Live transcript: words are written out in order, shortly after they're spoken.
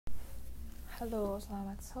Halo,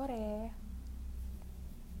 selamat sore.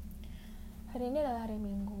 Hari ini adalah hari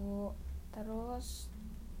Minggu. Terus,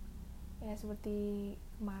 ya seperti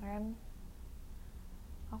kemarin,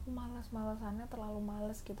 aku males-malesannya terlalu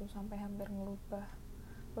males gitu sampai hampir ngerubah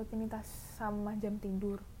rutinitas sama jam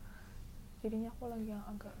tidur. Jadinya aku lagi yang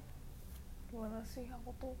agak gimana sih,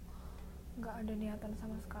 aku tuh nggak ada niatan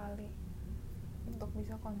sama sekali untuk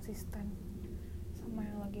bisa konsisten sama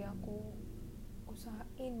yang lagi aku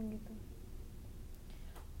usahain gitu.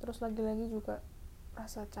 Terus lagi-lagi juga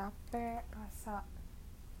rasa capek, rasa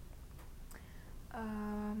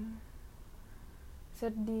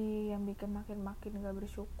sedih yang bikin makin gak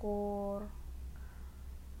bersyukur.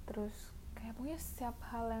 Terus kayak pokoknya setiap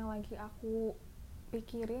hal yang lagi aku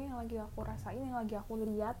pikirin, yang lagi aku rasain, yang lagi aku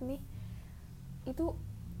lihat nih, itu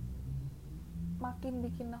makin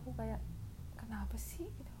bikin aku kayak kenapa sih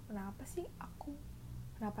gitu, kenapa sih aku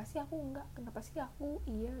enggak, kenapa sih aku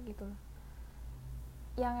iya gitu loh,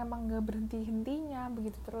 yang emang gak berhenti hentinya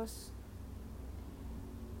begitu. Terus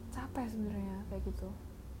capek sebenarnya kayak gitu.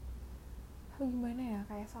 Tapi gimana ya,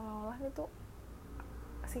 kayak seolah-olah itu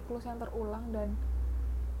siklus yang terulang, dan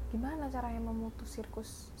gimana caranya memutus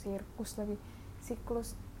siklus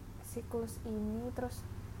ini. Terus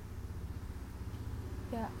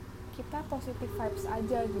ya kita positive vibes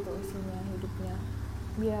aja gitu isinya hidupnya,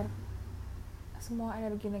 biar semua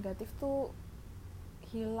energi negatif tuh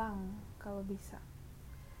hilang kalau bisa.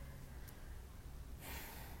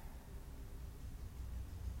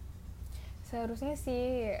 Seharusnya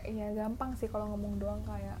sih ya gampang sih kalau ngomong doang,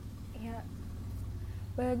 kayak ya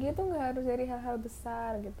bahagia tuh nggak harus dari hal-hal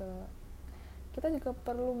besar gitu. Kita juga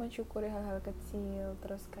perlu mensyukuri hal-hal kecil.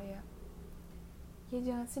 Terus kayak ya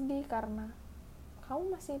jangan sedih karena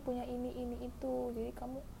kamu masih punya ini itu, jadi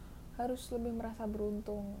kamu harus lebih merasa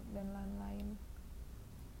beruntung dan lain-lain.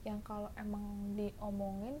 Yang kalau emang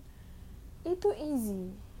diomongin itu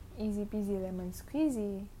easy peasy lemon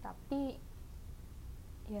squeezy, tapi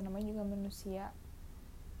ya namanya juga manusia,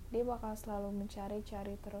 dia bakal selalu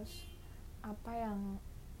mencari-cari terus apa yang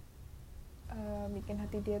bikin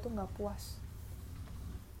hati dia tuh nggak puas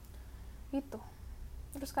gitu.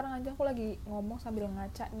 Terus sekarang aja aku lagi ngomong sambil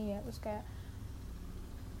ngaca nih ya, terus kayak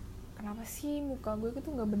kenapa sih muka gue itu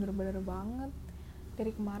nggak bener-bener banget.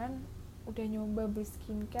 Dari kemarin udah nyoba beli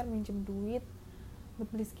skincare, minjem duit buat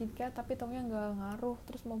beli skincare, tapi taunya nggak ngaruh.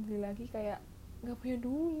 Terus mau beli lagi kayak nggak punya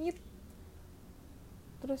duit.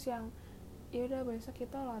 Terus yang ya udah besok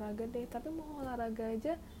kita olahraga deh, tapi mau olahraga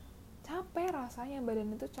aja capek rasanya,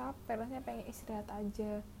 badan itu capek rasanya, pengen istirahat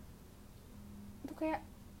aja. Itu kayak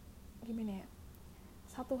gimana ya,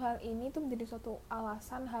 satu hal ini tuh menjadi suatu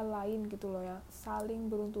alasan hal lain gitu loh ya, saling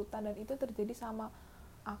beruntutan. Dan itu terjadi sama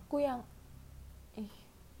aku yang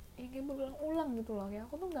kayak berulang-ulang gitu loh ya.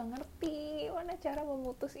 Aku tuh nggak ngerti gimana cara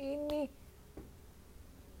memutus ini.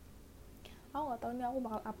 Aku nggak tahu nih aku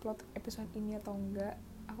bakal upload episode ini atau enggak.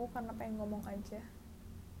 Aku karena pengen ngomong aja.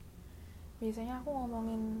 Biasanya aku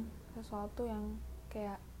ngomongin sesuatu yang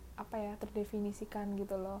kayak apa ya, terdefinisikan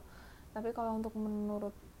gitu loh. Tapi kalau untuk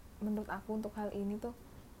menurut aku untuk hal ini tuh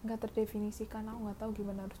nggak terdefinisikan. Aku nggak tahu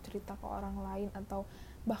gimana harus cerita ke orang lain, atau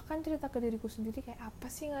bahkan cerita ke diriku sendiri kayak apa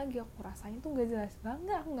sih lagi aku rasain tuh nggak jelas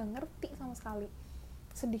banget. Aku nggak ngerti sama sekali.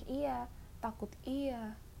 Sedih iya, takut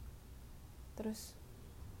iya, terus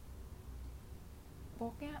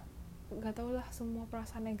pokoknya nggak tau lah, semua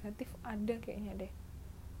perasaan negatif ada kayaknya deh.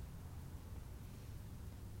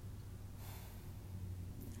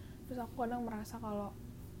 Terus aku kadang merasa kalau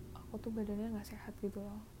aku tuh badannya nggak sehat gitu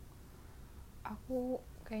loh. Aku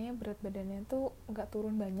kayaknya berat badannya tuh nggak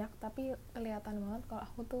turun banyak, tapi kelihatan banget kalau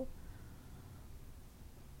aku tuh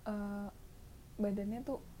badannya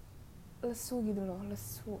tuh lesu gitu loh,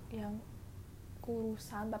 lesu yang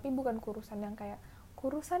kurusan. Tapi bukan kurusan yang kayak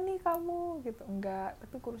kurusan nih kamu gitu, enggak,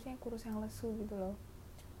 tapi kurusnya kurus yang lesu gitu loh.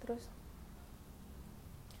 Terus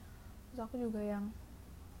aku juga yang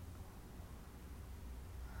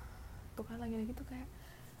tuh kan lagi-lagi tuh kayak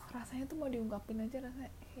rasanya tuh mau diungkapin aja, rasanya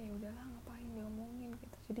ya udahlah ngapain diomongin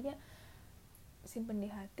gitu. Jadinya simpen di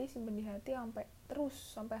hati sampai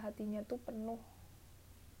hatinya tuh penuh,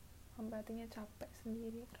 sampai hatinya capek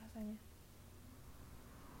sendiri rasanya.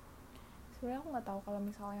 Sebenarnya aku nggak tahu kalau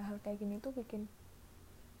misalnya hal kayak gini tuh bikin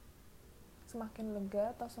semakin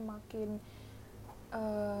lega atau semakin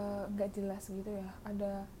nggak jelas gitu ya,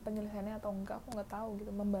 ada penyelesaiannya atau enggak, aku nggak tahu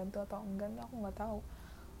gitu, membantu atau enggak aku nggak tahu.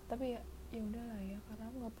 Tapi ya udahlah ya, karena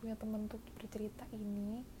aku nggak punya teman untuk bercerita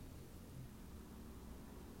ini,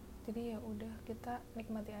 jadi ya udah, kita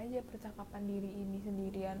nikmati aja percakapan diri ini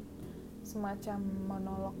sendirian, semacam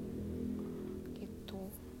monolog gitu.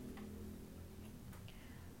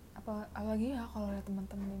 apalagi ya kalau lihat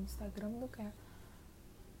teman-teman di Instagram tuh kayak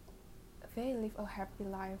they live a happy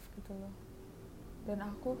life gitu loh, dan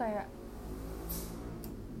aku kayak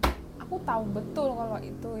aku tahu betul kalau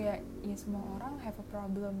itu ya semua orang have a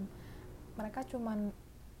problem. Mereka cuman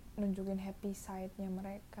nunjukin happy side-nya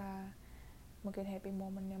mereka, mungkin happy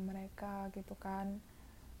moment-nya mereka gitu kan.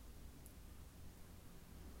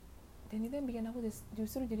 Dan itu yang bikin aku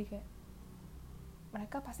justru jadi kayak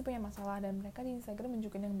mereka pasti punya masalah dan mereka di Instagram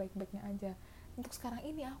nunjukin yang baik-baiknya aja. Untuk sekarang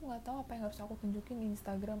ini aku nggak tahu apa yang harus aku tunjukin di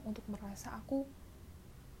Instagram untuk merasa aku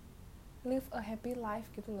live a happy life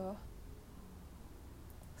gitu loh.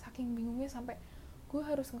 Saking bingungnya sampai gue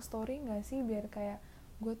harus nge-story nggak sih biar kayak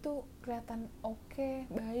gue tuh kelihatan oke,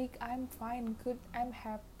 baik, I'm fine, good, I'm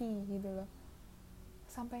happy gitu loh.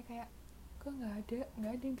 Sampai kayak gue nggak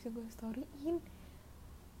ada yang bisa gue storyin.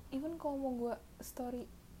 Even kalau mau gue story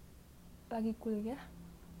lagi kuliah,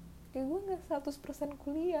 kayak gue nggak 100%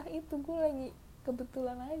 kuliah, itu gue lagi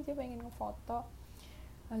kebetulan aja pengen ngefoto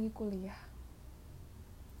lagi kuliah,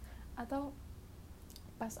 atau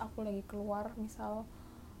pas aku lagi keluar misal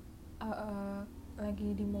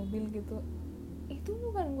lagi di mobil gitu, itu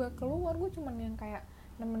bukan gue keluar, gue cuman yang kayak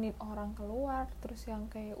nemenin orang keluar, terus yang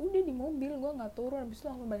kayak udah di mobil gue nggak turun, habis itu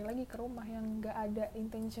langsung balik lagi ke rumah, yang nggak ada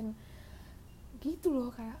intention gitu loh.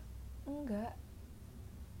 Kayak enggak,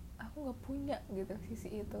 aku nggak punya gitu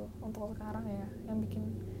sisi itu untuk sekarang ya, yang bikin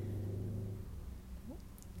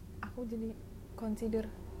aku jadi consider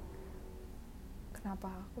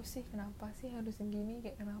kenapa sih harus segini,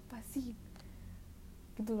 kayak kenapa sih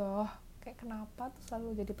gitu loh, kayak kenapa tuh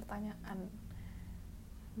selalu jadi pertanyaan,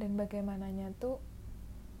 dan bagaimananya tuh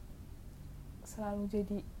selalu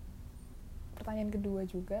jadi pertanyaan kedua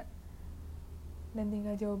juga, dan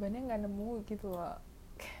tinggal jawabannya nggak nemu gitu loh.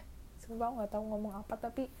 Sumpah aku nggak tahu ngomong apa,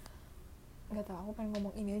 tapi nggak tahu, aku pengen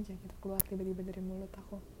ngomong ini aja gitu keluar tiba-tiba dari mulut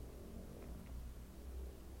aku.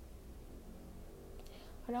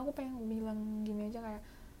 Kadang aku pengen bilang gini aja kayak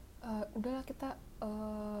udahlah kita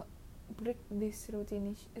break this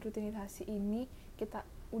rutinitasasi ini, kita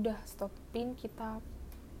udah stopin, kita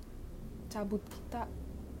cabut, kita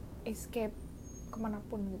escape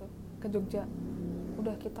kemanapun gitu, ke Jogja,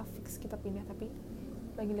 udah kita fix, kita pindah. Tapi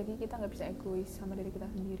lagi-lagi kita nggak bisa egois sama diri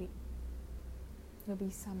kita sendiri, nggak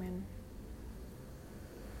bisa men.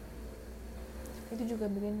 Itu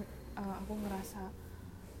juga bikin aku ngerasa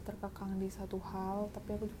terkekang di satu hal,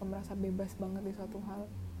 tapi aku juga merasa bebas banget di satu hal.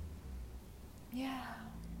 Ya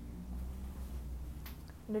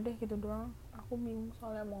udah deh gitu doang, aku bingung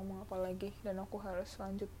soalnya mau ngomong apa lagi, dan aku harus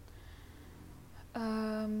lanjut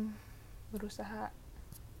berusaha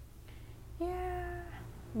ya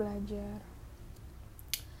belajar.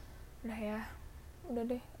 Udah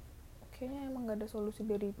deh, kayaknya emang gak ada solusi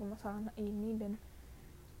dari permasalahan ini, dan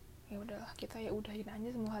ya udahlah, kita ya udahin aja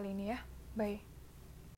semua hal ini ya. Bye.